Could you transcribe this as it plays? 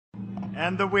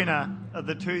And the winner of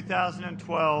the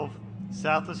 2012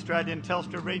 South Australian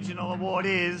Telstra Regional Award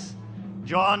is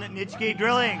John Nitschke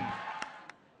Drilling.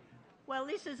 Well,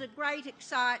 this is a great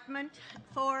excitement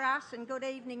for us, and good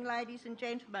evening, ladies and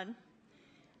gentlemen.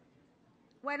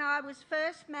 When I was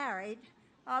first married,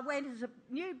 I went as a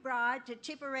new bride to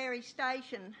Tipperary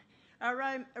Station, a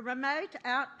remote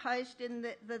outpost in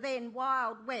the then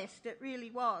Wild West. It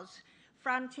really was,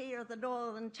 frontier of the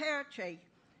Northern Territory.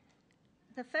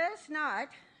 The first night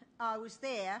I was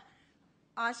there,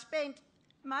 I spent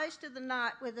most of the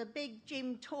night with a big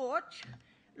gym torch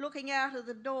looking out of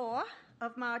the door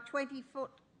of my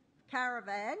 20-foot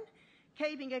caravan,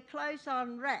 keeping a close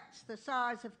on rats the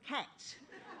size of cats,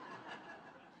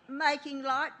 making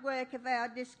light work of our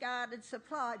discarded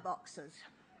supply boxes.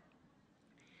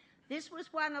 This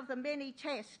was one of the many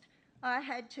tests I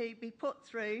had to be put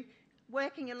through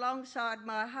working alongside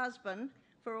my husband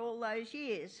for all those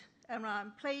years, and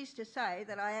I'm pleased to say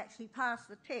that I actually passed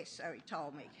the test, so he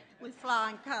told me, with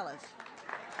flying colours.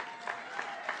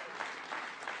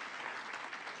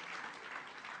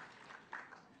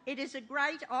 It is a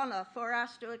great honour for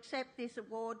us to accept this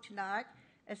award tonight,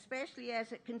 especially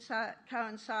as it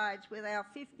coincides with our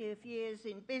 50th years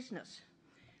in business.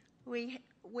 We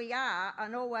are,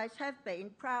 and always have been,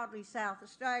 proudly South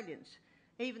Australians,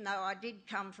 even though I did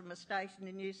come from a station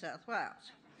in New South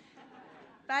Wales.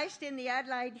 Based in the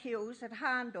Adelaide Hills at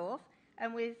Harndorf,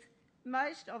 and with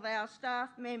most of our staff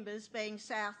members being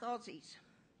South Aussies.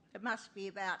 It must be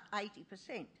about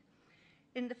 80%.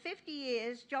 In the 50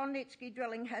 years, John Nitschke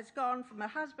Drilling has gone from a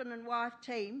husband and wife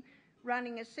team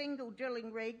running a single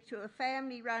drilling rig to a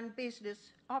family-run business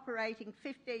operating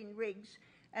 15 rigs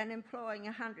and employing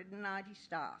 190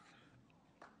 staff.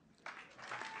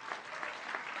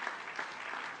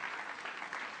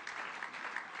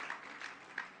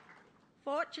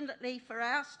 Fortunately for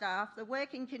our staff, the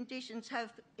working conditions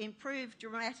have improved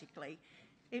dramatically,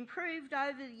 improved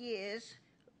over the years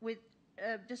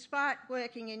despite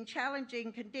working in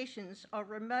challenging conditions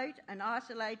of remote and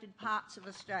isolated parts of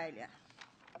Australia.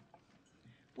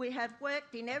 We have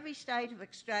worked in every state of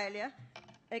Australia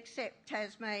except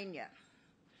Tasmania.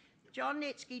 John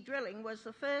Nitschke Drilling was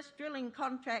the first drilling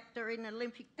contractor in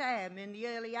Olympic Dam in the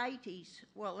early 80s.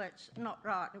 Well, that's not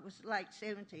right, it was the late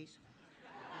 70s.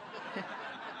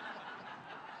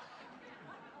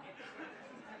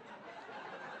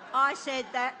 I said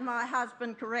that, my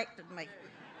husband corrected me.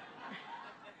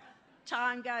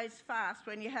 Time goes fast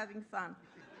when you're having fun.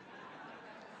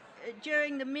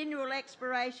 During the mineral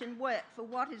exploration work for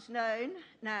what is known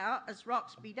now as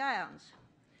Roxby Downs.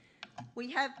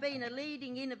 We have been a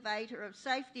leading innovator of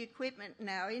safety equipment in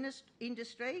our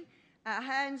industry. Our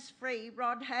hands-free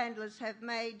rod handlers have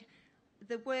made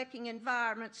the working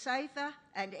environment safer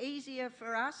and easier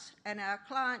for us, and our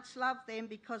clients love them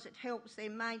because it helps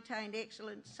them maintain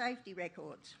excellent safety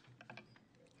records.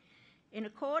 In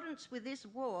accordance with this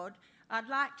award, I'd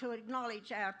like to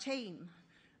acknowledge our team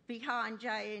behind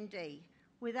JND.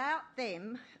 Without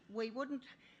them, we wouldn't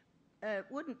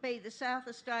be the South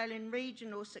Australian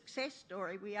regional success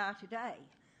story we are today.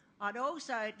 I'd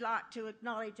also like to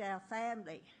acknowledge our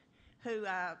family who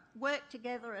work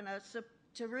together and are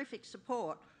terrific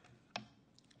support.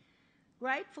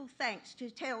 Grateful thanks to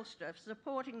Telstra for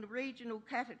supporting the regional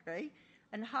category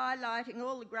and highlighting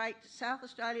all the great South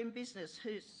Australian business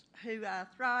who are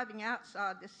thriving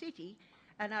outside the city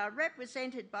and are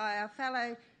represented by our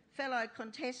fellow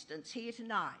contestants here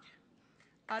tonight.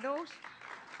 I'd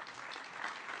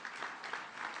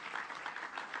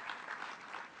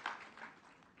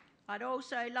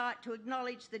also like to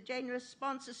acknowledge the generous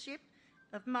sponsorship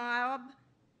of MYOB,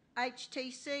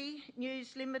 HTC,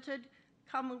 News Limited,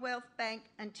 Commonwealth Bank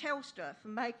and Telstra for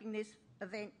making this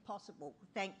event possible.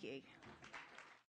 Thank you.